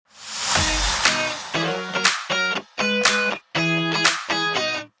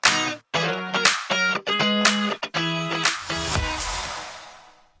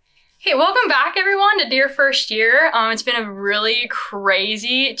Welcome back everyone to Dear First Year. It's been a really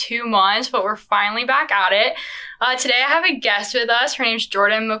crazy 2 months, but we're finally back at it. Today I have a guest with us. Her name's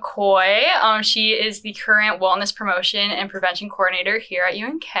Jordan McCoy. She is the current Wellness Promotion and Prevention Coordinator here at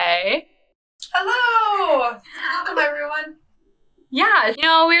UNK. Hello! Welcome everyone. Yeah,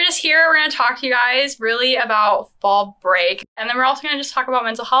 we were just here. We're going to talk to you guys really about fall break. And then we're also going to just talk about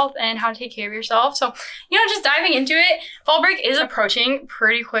mental health and how to take care of yourself. So, just diving into it, fall break is approaching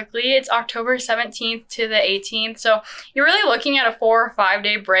pretty quickly. It's October 17th to the 18th. So you're really looking at a 4 or 5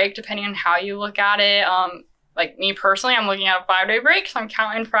 day break, depending on how you look at it. Like me personally, I'm looking at a 5 day break. So I'm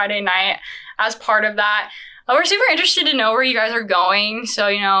counting Friday night as part of that. We're super interested to know where you guys are going. So,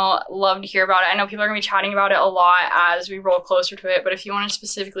 love to hear about it. I know people are going to be chatting about it a lot as we roll closer to it. But if you want to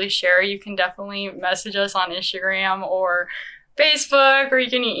specifically share, you can definitely message us on Instagram or Facebook, or you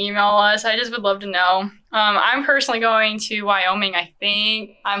can email us. I just would love to know. I'm personally going to Wyoming, I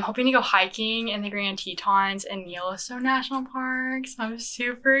think. I'm hoping to go hiking in the Grand Tetons and Yellowstone National Park. So I'm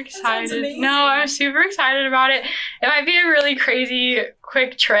super excited. That sounds amazing. No, I'm super excited about it. It might be a really crazy,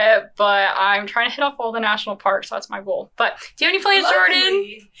 quick trip, but I'm trying to hit off all the national parks. So that's my goal. But do you have any plans,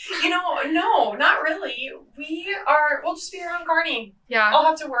 Lovely. Jordan? No, not really. We'll just be around Kearney. Yeah. I'll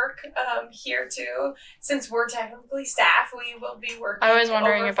have to work here too. Since we're technically staff, we will be working. I was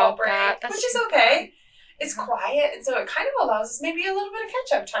wondering over fall about break, that. which is okay. It's quiet, and so it kind of allows us maybe a little bit of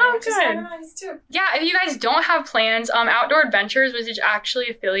catch-up time, which is kind of nice too. Yeah, if you guys don't have plans, Outdoor Adventures, which is actually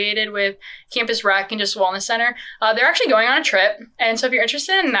affiliated with Campus Rec and just Wellness Center, they're actually going on a trip. And so if you're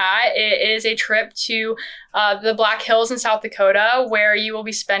interested in that, it is a trip to the Black Hills in South Dakota, where you will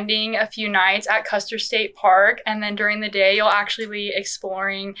be spending a few nights at Custer State Park. And then during the day, you'll actually be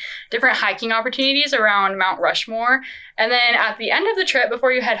exploring different hiking opportunities around Mount Rushmore. And then at the end of the trip,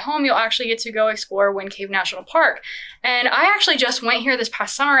 before you head home, you'll actually get to go explore Wind Cave National Park. And I actually just went here this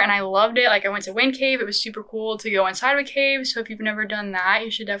past summer and I loved it. Like, I went to Wind Cave. It was super cool to go inside of a cave. So if you've never done that,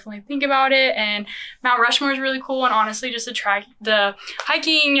 you should definitely think about it. And Mount Rushmore is really cool. And honestly, just the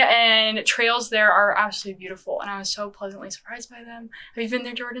hiking and trails there are absolutely beautiful. And I was so pleasantly surprised by them. Have you been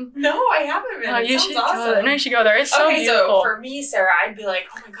there, Jordan? No, I haven't been. You should awesome. go there. No, you should go there. It's so beautiful. So for me, Sarah, I'd be like,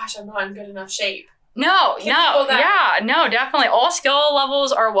 oh my gosh, I'm not in good enough shape. No, definitely. All skill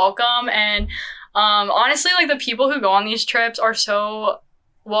levels are welcome. And honestly, like, the people who go on these trips are so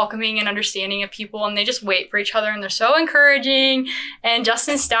welcoming and understanding of people, and they just wait for each other, and they're so encouraging. And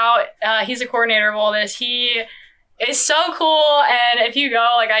Justin Stout, he's the coordinator of all this. He is so cool. And if you go,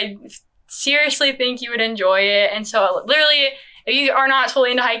 like, I seriously think you would enjoy it. And so literally, if you are not totally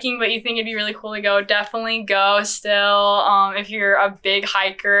into hiking, but you think it'd be really cool to go, definitely go still. If you're a big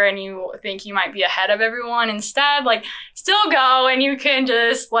hiker and you think you might be ahead of everyone instead, like, still go, and you can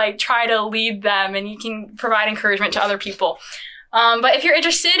just, like, try to lead them, and you can provide encouragement to other people. But if you're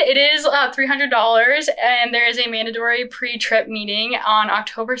interested, it is $300, and there is a mandatory pre-trip meeting on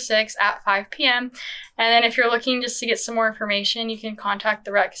October 6th at 5 p.m. And then if you're looking just to get some more information, you can contact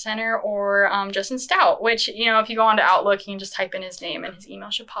the Rec Center or Justin Stout, which, if you go onto Outlook, you can just type in his name and his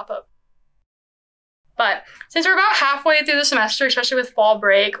email should pop up. But since we're about halfway through the semester, especially with fall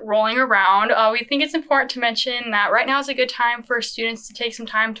break rolling around, we think it's important to mention that right now is a good time for students to take some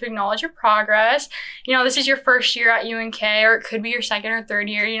time to acknowledge your progress. This is your first year at UNK, or it could be your second or third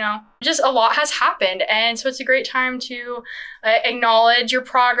year, just a lot has happened. And so it's a great time to acknowledge your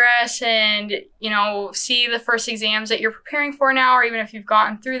progress and, see the first exams that you're preparing for now, or even if you've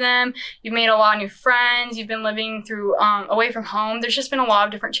gotten through them, you've made a lot of new friends, you've been living through away from home. There's just been a lot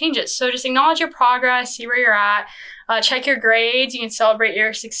of different changes. So just acknowledge your progress, see where you're at, check your grades. You can celebrate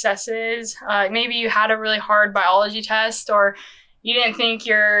your successes. Maybe you had a really hard biology test, or you didn't think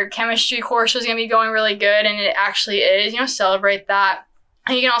your chemistry course was going to be going really good, and it actually is. Celebrate that.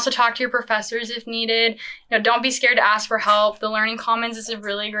 And you can also talk to your professors if needed. Don't be scared to ask for help. The Learning Commons is a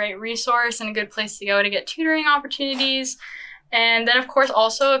really great resource and a good place to go to get tutoring opportunities. And then, of course,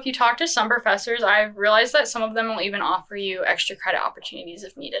 also, if you talk to some professors, I've realized that some of them will even offer you extra credit opportunities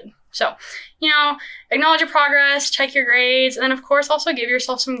if needed. So, acknowledge your progress, check your grades, and then, of course, also give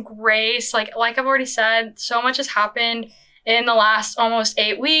yourself some grace. Like I've already said, so much has happened in the last almost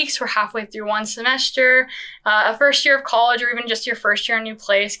 8 weeks. We're halfway through one semester. A first year of college, or even just your first year in a new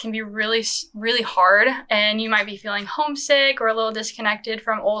place, can be really, really hard. And you might be feeling homesick or a little disconnected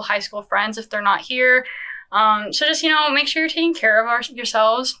from old high school friends if they're not here. So just, make sure you're taking care of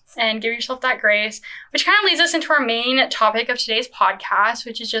yourselves and give yourself that grace, which kind of leads us into our main topic of today's podcast,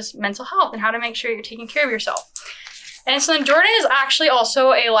 which is just mental health and how to make sure you're taking care of yourself. And so then Jordan is actually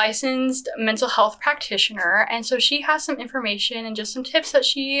also a licensed mental health practitioner. And so she has some information and just some tips that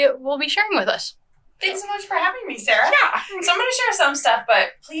she will be sharing with us. Thanks so much for having me, Sarah. Yeah. So I'm going to share some stuff,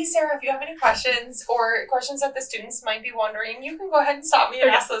 but please, Sarah, if you have any questions or questions that the students might be wondering, you can go ahead and stop me and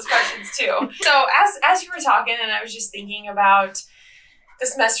ask those questions too. So as you were talking, and I was just thinking about the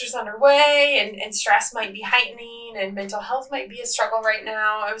semester's underway and stress might be heightening and mental health might be a struggle right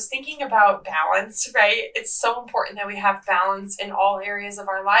now. I was thinking about balance, right? It's so important that we have balance in all areas of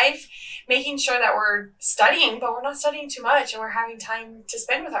our life, making sure that we're studying, but we're not studying too much and we're having time to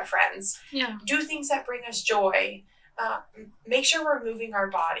spend with our friends. Yeah. Do things that bring us joy. Make sure we're moving our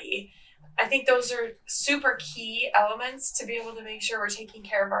body. I think those are super key elements to be able to make sure we're taking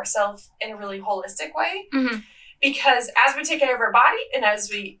care of ourselves in a really holistic way. Mm-hmm. Because as we take care of our body and as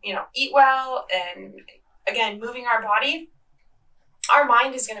we, eat well and, again, moving our body, our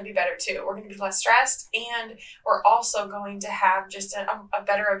mind is going to be better too. We're going to be less stressed and we're also going to have just a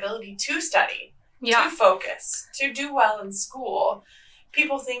better ability to study, to focus, to do well in school.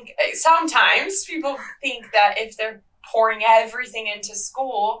 Sometimes people think that if they're pouring everything into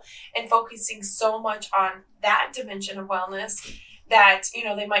school and focusing so much on that dimension of wellness that,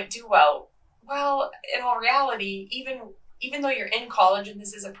 they might do well. Well, in all reality, even though you're in college and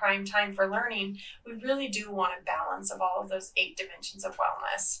this is a prime time for learning, we really do want a balance of all of those 8 dimensions of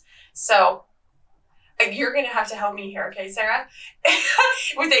wellness. So you're going to have to help me here, okay, Sarah?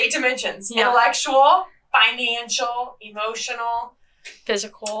 With the 8 dimensions. Yeah. Intellectual, financial, emotional,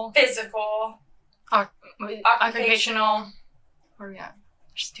 physical, occupational. Where are we at?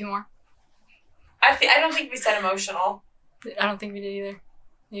 Just 2 more. I don't think we said emotional. I don't think we did either.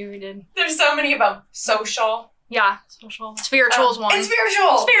 Maybe we did. There's so many of them. Social. Yeah, social. Spiritual is one. And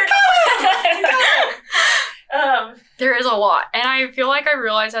spiritual. There is a lot. And I feel like I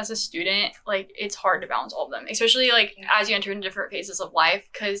realized as a student, like, it's hard to balance all of them. Especially, like, as you enter into different phases of life.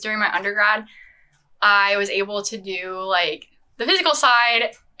 Because during my undergrad, I was able to do, like, the physical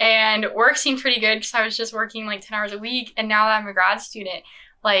side. And work seemed pretty good because I was just working, like, 10 hours a week. And now that I'm a grad student,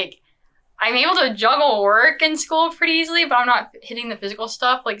 like, I'm able to juggle work and school pretty easily, but I'm not hitting the physical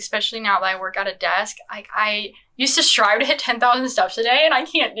stuff, like, especially now that I work at a desk. Like, I used to strive to hit 10,000 steps a day, and I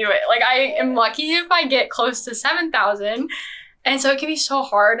can't do it. Like, I am lucky if I get close to 7,000, and so it can be so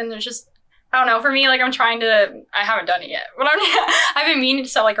hard, and there's just, I don't know, for me, like, I haven't done it yet, but I've been meaning to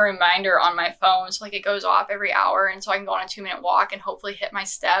set, like, a reminder on my phone, so, like, it goes off every hour, and so I can go on a 2-minute walk and hopefully hit my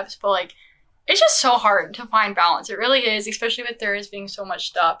steps, but, like, it's just so hard to find balance. It really is, especially with there is being so much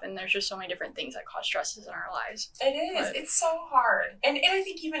stuff and there's just so many different things that cause stresses in our lives. It is. But it's so hard. And I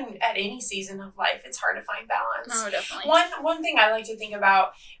think even at any season of life, it's hard to find balance. Oh, definitely. One thing I like to think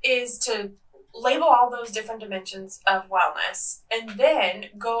about is to label all those different dimensions of wellness and then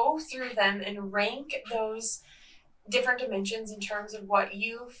go through them and rank those different dimensions in terms of what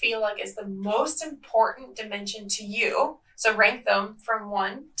you feel like is the most important dimension to you. So rank them from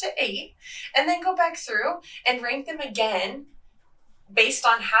 1 to 8, and then go back through and rank them again based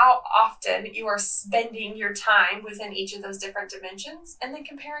on how often you are spending your time within each of those different dimensions, and then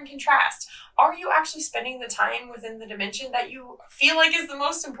compare and contrast. Are you actually spending the time within the dimension that you feel like is the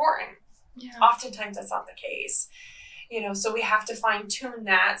most important? Yeah. Oftentimes that's not the case. So we have to fine tune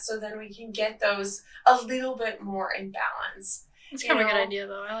that so then we can get those a little bit more in balance. It's kind of a good idea,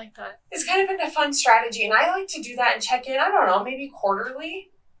 though. I like that. It's kind of a fun strategy, and I like to do that and check in, I don't know, maybe quarterly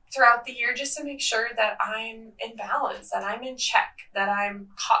throughout the year just to make sure that I'm in balance, that I'm in check, that I'm,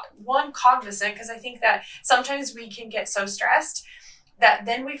 cognizant, because I think that sometimes we can get so stressed that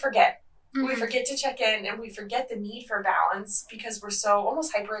then we forget. Mm-hmm. We forget to check in, and we forget the need for balance because we're so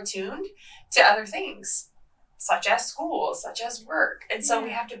almost hyper-attuned to other things, such as school, such as work. And so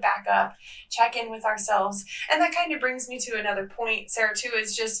we have to back up, check in with ourselves. And that kind of brings me to another point, Sarah, too,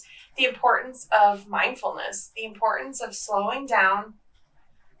 is just the importance of mindfulness, the importance of slowing down,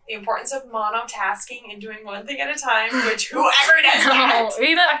 the importance of monotasking and doing one thing at a time, which whoever does that. I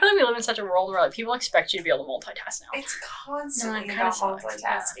feel like we live in such a world where, like, people expect you to be able to multitask now. It's constantly about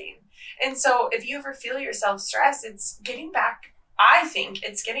multitasking. Yeah. And so if you ever feel yourself stressed, I think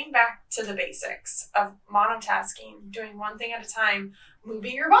it's getting back to the basics of monotasking, doing one thing at a time,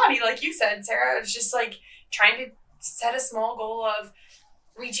 moving your body, like you said, Sarah. It's just like trying to set a small goal of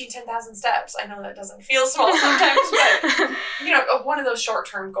reaching 10,000 steps. I know that doesn't feel small sometimes, but, one of those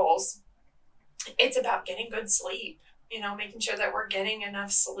short-term goals. It's about getting good sleep, making sure that we're getting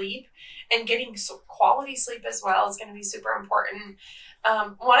enough sleep and getting quality sleep as well is going to be super important.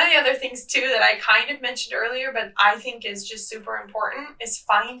 One of the other things too that I kind of mentioned earlier, but I think is just super important is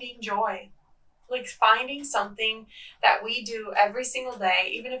finding joy. Like finding something that we do every single day,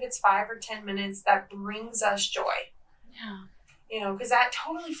 even if it's 5 or 10 minutes, that brings us joy. Yeah. Because that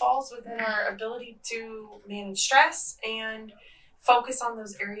totally falls within our ability to manage stress and focus on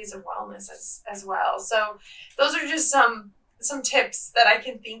those areas of wellness as well. So those are just some tips that I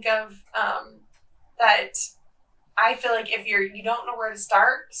can think of that I feel like if you don't know where to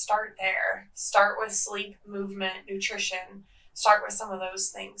start there. Start with sleep, movement, nutrition. Start with some of those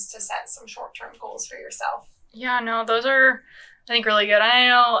things to set some short-term goals for yourself. Yeah, no, those are, I think, really good. I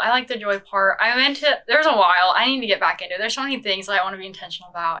know I like the joy part. There's a while, I need to get back into it. There's so many things that I want to be intentional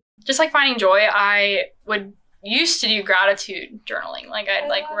about. Just like finding joy, I used to do gratitude journaling. Like I'd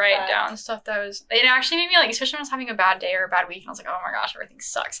write down stuff it actually made me like, especially when I was having a bad day or a bad week and I was like, oh my gosh, everything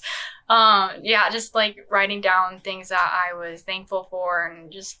sucks. Just like writing down things that I was thankful for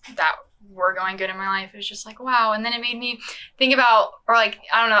and just that were going good in my life. It was just like, wow. And then it made me think about, or like,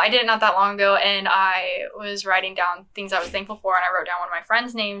 I don't know, I did it not that long ago and I was writing down things I was thankful for and I wrote down one of my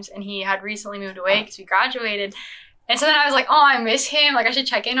friend's names and he had recently moved away because we graduated. And so then I was like, oh, I miss him. Like, I should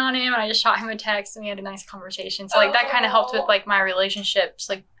check in on him. And I just shot him a text and we had a nice conversation. So, like, that kind of helped with, like, my relationships,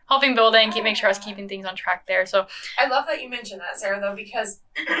 like, helping build it and make sure I was keeping things on track there. So I love that you mentioned that, Sarah, though, because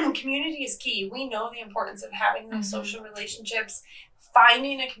community is key. We know the importance of having those social relationships,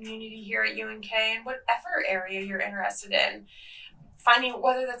 finding a community here at UNK in whatever area you're interested in, finding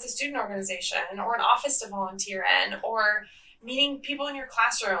whether that's a student organization or an office to volunteer in or meeting people in your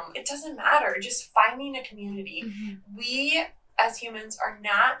classroom. It doesn't matter. Just finding a community. We, as humans, are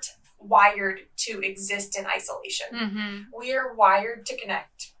not wired to exist in isolation. We are wired to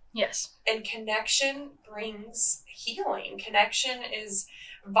connect. Yes. And connection brings healing. Connection is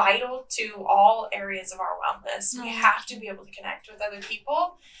vital to all areas of our wellness. We have to be able to connect with other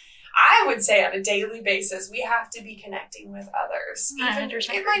people. I would say on a daily basis, we have to be connecting with others. Even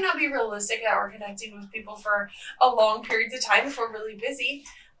it might not be realistic that we're connecting with people for a long periods of time if we're really busy,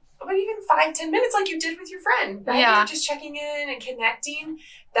 but even 5-10 minutes like you did with your friend, right? Yeah. Just checking in and connecting,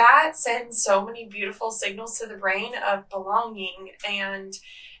 that sends so many beautiful signals to the brain of belonging, and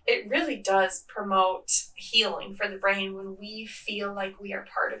it really does promote healing for the brain when we feel like we are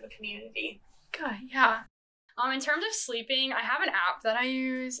part of a community. Good, yeah. In terms of sleeping, I have an app that I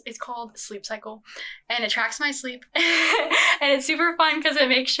use. It's called Sleep Cycle, and it tracks my sleep. And it's super fun because it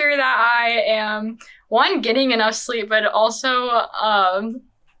makes sure that I am, one, getting enough sleep, but also,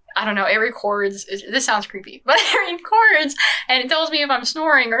 I don't know, it records, this sounds creepy, but it records and it tells me if I'm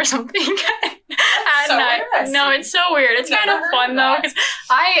snoring or something at night. No, it's so weird. It's kind of fun though, because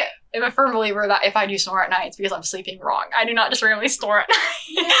I am a firm believer that if I do snore at night, it's because I'm sleeping wrong. I do not just randomly snore at night.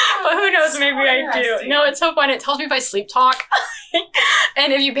 Yeah, but who knows, maybe I do. No, it's so fun. It tells me if I sleep talk.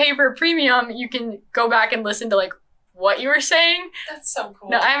 And if you pay for a premium, you can go back and listen to like what you were saying. That's so cool.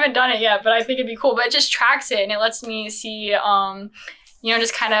 No, I haven't done it yet, but I think it'd be cool. But it just tracks it and it lets me see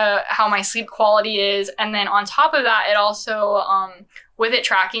just kind of how my sleep quality is. And then on top of that, it also, with it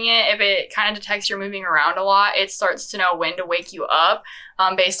tracking it, if it kind of detects you're moving around a lot, it starts to know when to wake you up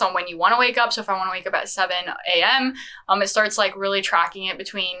based on when you want to wake up. So if I want to wake up at 7 a.m., it starts like really tracking it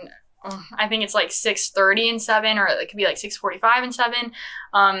between, I think it's like 6:30 and 7, or it could be like 6:45 and 7.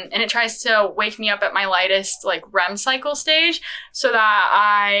 And it tries to wake me up at my lightest like REM cycle stage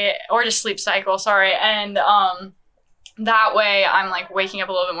or just sleep cycle, sorry. And, that way I'm like waking up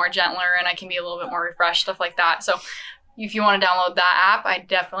a little bit more gentler and I can be a little bit more refreshed, stuff like that. So if you want to download that app, I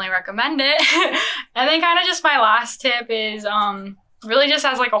definitely recommend it. And then kind of just my last tip is really just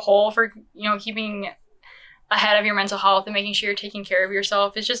as like a whole for, keeping ahead of your mental health and making sure you're taking care of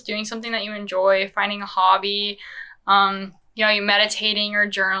yourself is just doing something that you enjoy, finding a hobby, you meditating or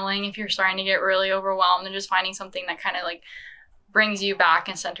journaling if you're starting to get really overwhelmed, and just finding something that kind of like brings you back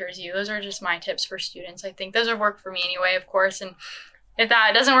and centers you. Those are just my tips for students. I think those have worked for me anyway, of course. And if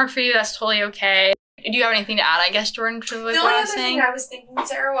that doesn't work for you, that's totally okay. Do you have anything to add, I guess, Jordan, to what I was saying? The only other thing I was thinking,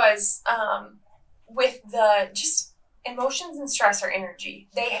 Sarah, was with the just emotions and stress or energy,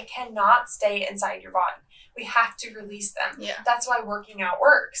 they cannot stay inside your body. We have to release them. Yeah. That's why working out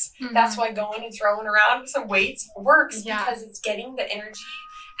works. That's why going and throwing around some weights works, because it's getting the energy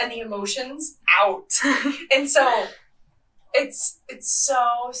and the emotions out. And so it's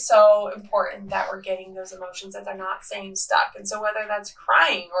so important that we're getting those emotions, that they're not staying stuck. And so whether that's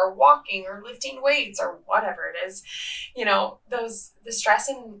crying or walking or lifting weights or whatever it is, the stress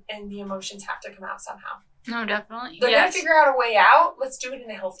and the emotions have to come out somehow. No, definitely. They're going to figure out a way out. Let's do it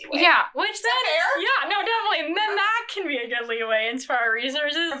in a healthy way. Yeah, definitely. And then that can be a good leeway into our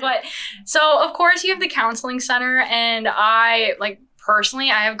resources. But so, of course, you have the counseling center, and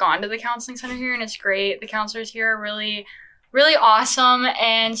personally, I have gone to the counseling center here, and it's great. The counselors here are really, really awesome.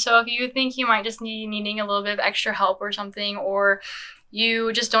 And so if you think you might just needing a little bit of extra help or something, or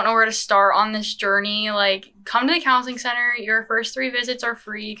you just don't know where to start on this journey, like come to the counseling center. Your first 3 visits are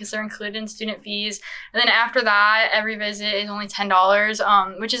free because they're included in student fees. And then after that, every visit is only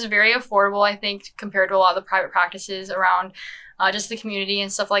 $10, which is very affordable, I think, compared to a lot of the private practices around just the community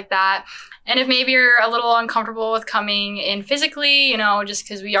and stuff like that. And if maybe you're a little uncomfortable with coming in physically, you know, just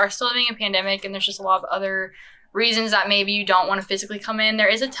because we are still living in a pandemic and there's just a lot of other reasons that maybe you don't want to physically come in, there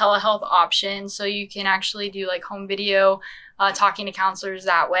is a telehealth option. So you can actually do like home video, talking to counselors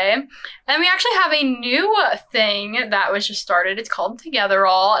that way. And we actually have a new thing that was just started. It's called Together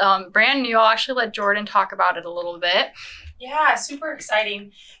All. Brand new. I'll actually let Jordan talk about it a little bit. Yeah, super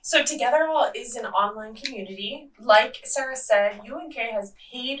exciting. So Together All is an online community. Like Sarah said, UNK has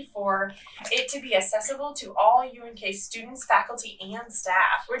paid for it to be accessible to all UNK students, faculty, and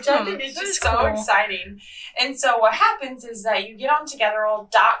staff, which I think is just so exciting. And so what happens is that you get on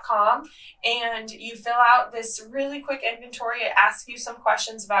togetherall.com and you fill out this really quick inventory. It asks you some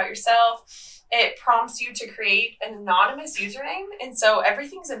questions about yourself. It prompts you to create an anonymous username. And so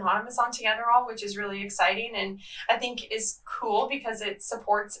everything's anonymous on Togetherall, which is really exciting and I think is cool because it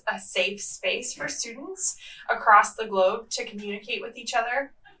supports a safe space for students across the globe to communicate with each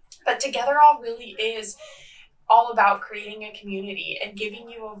other. But Togetherall really is all about creating a community and giving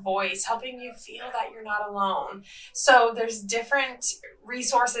you a voice, helping you feel that you're not alone. So there's different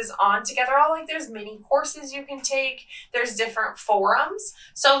resources on Togetherall, like there's mini courses you can take, there's different forums.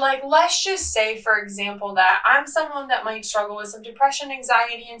 So like, let's just say, for example, that I'm someone that might struggle with some depression,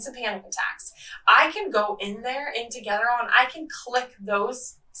 anxiety, and some panic attacks. I can go in there in Togetherall and I can click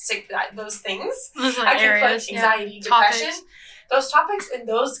those things. Those I can areas, click anxiety, depression, those topics, and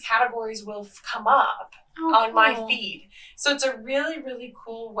those categories will come up on my feed. So it's a really, really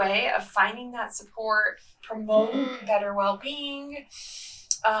cool way of finding that support, promoting better well-being,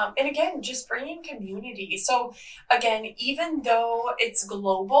 and again, just bringing community. So again, even though it's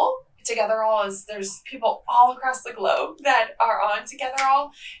global, Togetherall there's people all across the globe that are on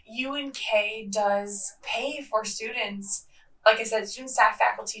Togetherall. UNK does pay for students, like I said, student, staff,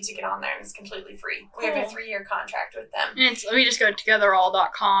 faculty to get on there, and it's completely free. We have a 3-year contract with them. And we just go to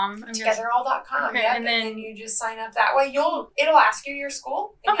togetherall.com. Togetherall.com, okay, yep. And then you just sign up that way. It'll ask you your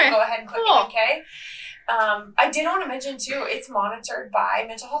school, and you'll go ahead and click cool. OK. I did want to mention, too, it's monitored by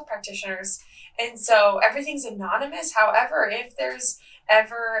mental health practitioners. And so everything's anonymous. However, if there's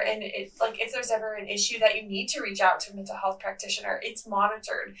ever an issue that you need to reach out to a mental health practitioner, it's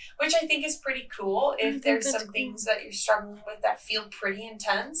monitored, which I think is pretty cool. If there's some things that you're struggling with that feel pretty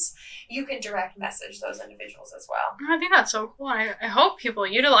intense, you can direct message those individuals as well. I think that's so cool. I hope people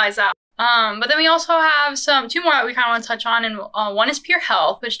utilize that. But then we also have 2 more that we kind of want to touch on, and one is Peer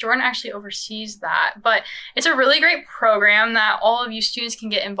Health, which Jordan actually oversees that. But it's a really great program that all of you students can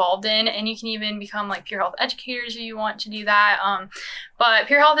get involved in, and you can even become like peer health educators if you want to do that. But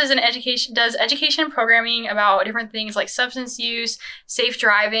Peer Health is does education and programming about different things like substance use, safe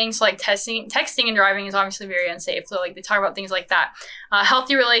driving. So like texting and driving is obviously very unsafe. So like they talk about things like that,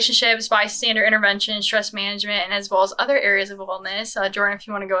 healthy relationships, bystander intervention, stress management, and as well as other areas of wellness. Jordan, if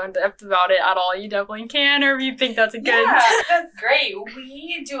you want to go in depth about it at all, you definitely can, or if you think that's a good. Yeah, that's great.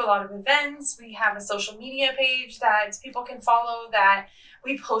 We do a lot of events. We have a social media page that people can follow that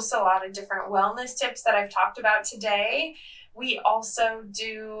we post a lot of different wellness tips that I've talked about today. We also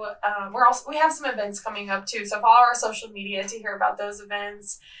do, we have some events coming up too. So follow our social media to hear about those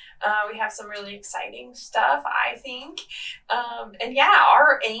events. We have some really exciting stuff, I think. And yeah,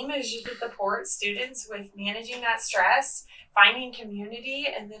 our aim is just to support students with managing that stress, finding community,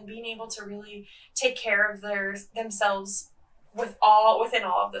 and then being able to really take care of themselves within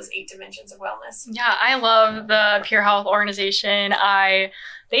all of those 8 dimensions of wellness. Yeah, I love the Peer Health organization.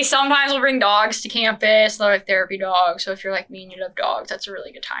 They sometimes will bring dogs to campus. They're like therapy dogs. So if you're like me and you love dogs, that's a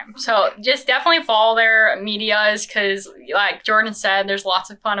really good time. So just definitely follow their medias because like Jordan said, there's lots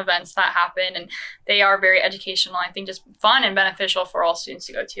of fun events that happen and they are very educational. I think just fun and beneficial for all students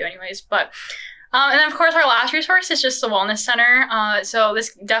to go to anyways. But and then, of course, our last resource is just the Wellness Center. So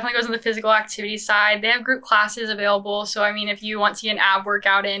this definitely goes on the physical activity side. They have group classes available. So, I mean, if you want to get an ab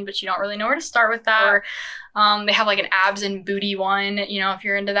workout in, but you don't really know where to start with that, or they have like an abs and booty one, if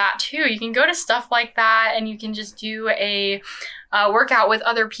you're into that too, you can go to stuff like that and you can just do a workout with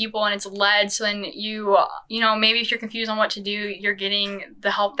other people and it's led. So then maybe if you're confused on what to do, you're getting the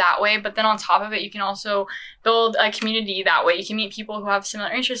help that way. But then on top of it, you can also build a community that way. You can meet people who have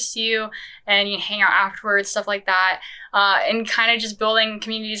similar interests to you and you can hang out afterwards, stuff like that. and kind of just building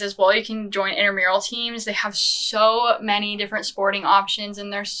communities as well. You can join intramural teams. They have so many different sporting options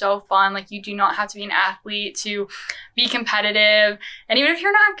and they're so fun. Like, you do not have to be an athlete to be competitive. And even if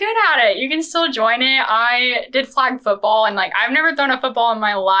you're not good at it, you can still join it. I did flag football and like, I've never thrown a football in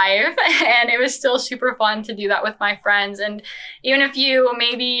my life and it was still super fun to do that with my friends. And even if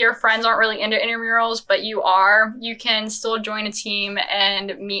maybe your friends aren't really into intramurals, but you can still join a team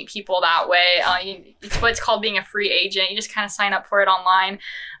and meet people that way. It's what's called being a free agent. You just kind of sign up for it online,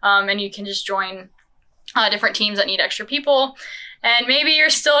 and you can just join different teams that need extra people. And maybe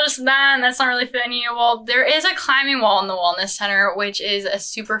you're still just that, and that's not really fitting you. Well, there is a climbing wall in the Wellness Center, which is a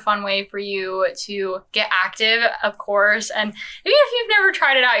super fun way for you to get active, of course. And even if you've never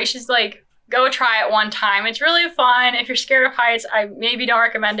tried it out, you should like go try it one time. It's really fun. If you're scared of heights, I maybe don't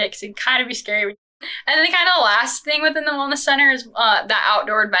recommend it because it can kind of be scary. And then the kind of last thing within the Wellness Center is the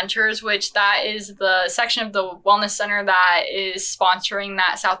Outdoor Adventures, which that is the section of the Wellness Center that is sponsoring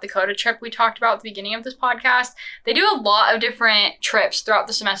that South Dakota trip we talked about at the beginning of this podcast. They do a lot of different trips throughout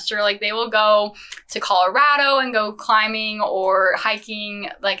the semester. Like, they will go to Colorado and go climbing or hiking.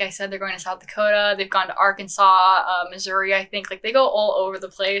 Like I said, they're going to South Dakota. They've gone to Arkansas, Missouri, I think. Like, they go all over the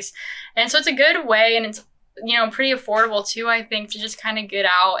place. And so it's a good way, and it's pretty affordable too, I think, to just kind of get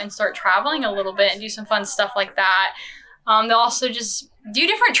out and start traveling a little bit and do some fun stuff like that. They'll also just do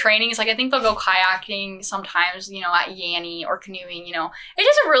different trainings. Like, I think they'll go kayaking sometimes, at Yanny, or canoeing, It's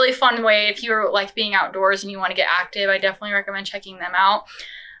just a really fun way if you're like being outdoors and you want to get active. I definitely recommend checking them out.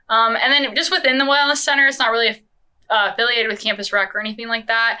 And then just within the Wellness Center, it's not really affiliated with Campus Rec or anything like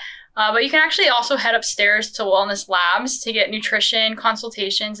that. But you can actually also head upstairs to wellness labs to get nutrition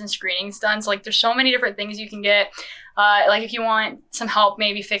consultations and screenings done. So like, there's so many different things you can get. Like, if you want some help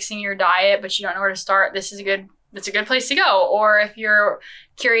maybe fixing your diet, but you don't know where to start, it's a good place to go. Or if you're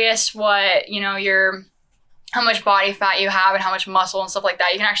curious what, how much body fat you have and how much muscle and stuff like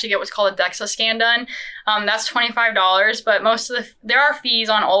that, you can actually get what's called a DEXA scan done. That's $25, but there are fees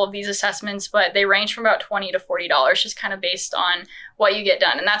on all of these assessments, but they range from about $20 to $40, just kind of based on what you get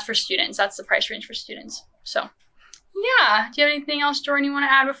done. And that's for students. That's the price range for students. So yeah. Do you have anything else, Jordan, you want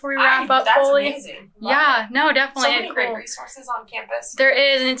to add before we wrap up fully? That's amazing. Yeah, no, definitely. So many great resources on campus. There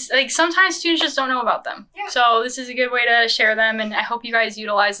is, and it's like sometimes students just don't know about them. Yeah. So this is a good way to share them, and I hope you guys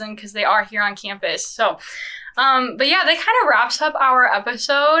utilize them because they are here on campus. So but yeah, that kind of wraps up our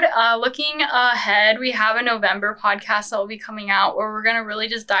episode. Looking ahead, we have a November podcast that will be coming out where we're going to really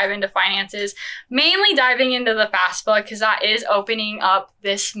just dive into finances, mainly diving into the FAFSA because that is opening up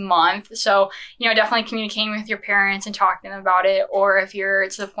this month. So, definitely communicating with your parents and talking to them about it. Or if you're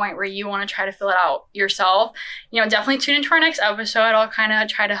to the point where you want to try to fill it out yourself, definitely tune into our next episode. I'll kind of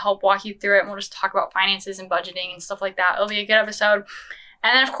try to help walk you through it, and we'll just talk about finances and budgeting and stuff like that. It'll be a good episode.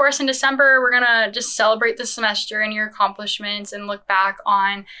 And then, of course, in December, we're going to just celebrate the semester and your accomplishments and look back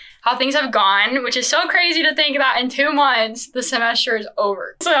on how things have gone, which is so crazy to think that in 2 months, the semester is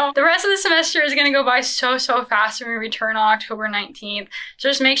over. So the rest of the semester is going to go by so fast when we return on October 19th. So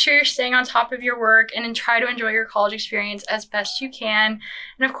just make sure you're staying on top of your work and then try to enjoy your college experience as best you can.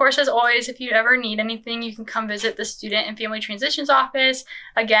 And of course, as always, if you ever need anything, you can come visit the Student and Family Transitions office.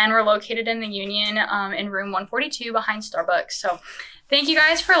 Again, we're located in the Union in room 142 behind Starbucks. So thank you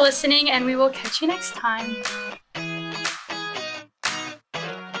guys for listening, and we will catch you next time.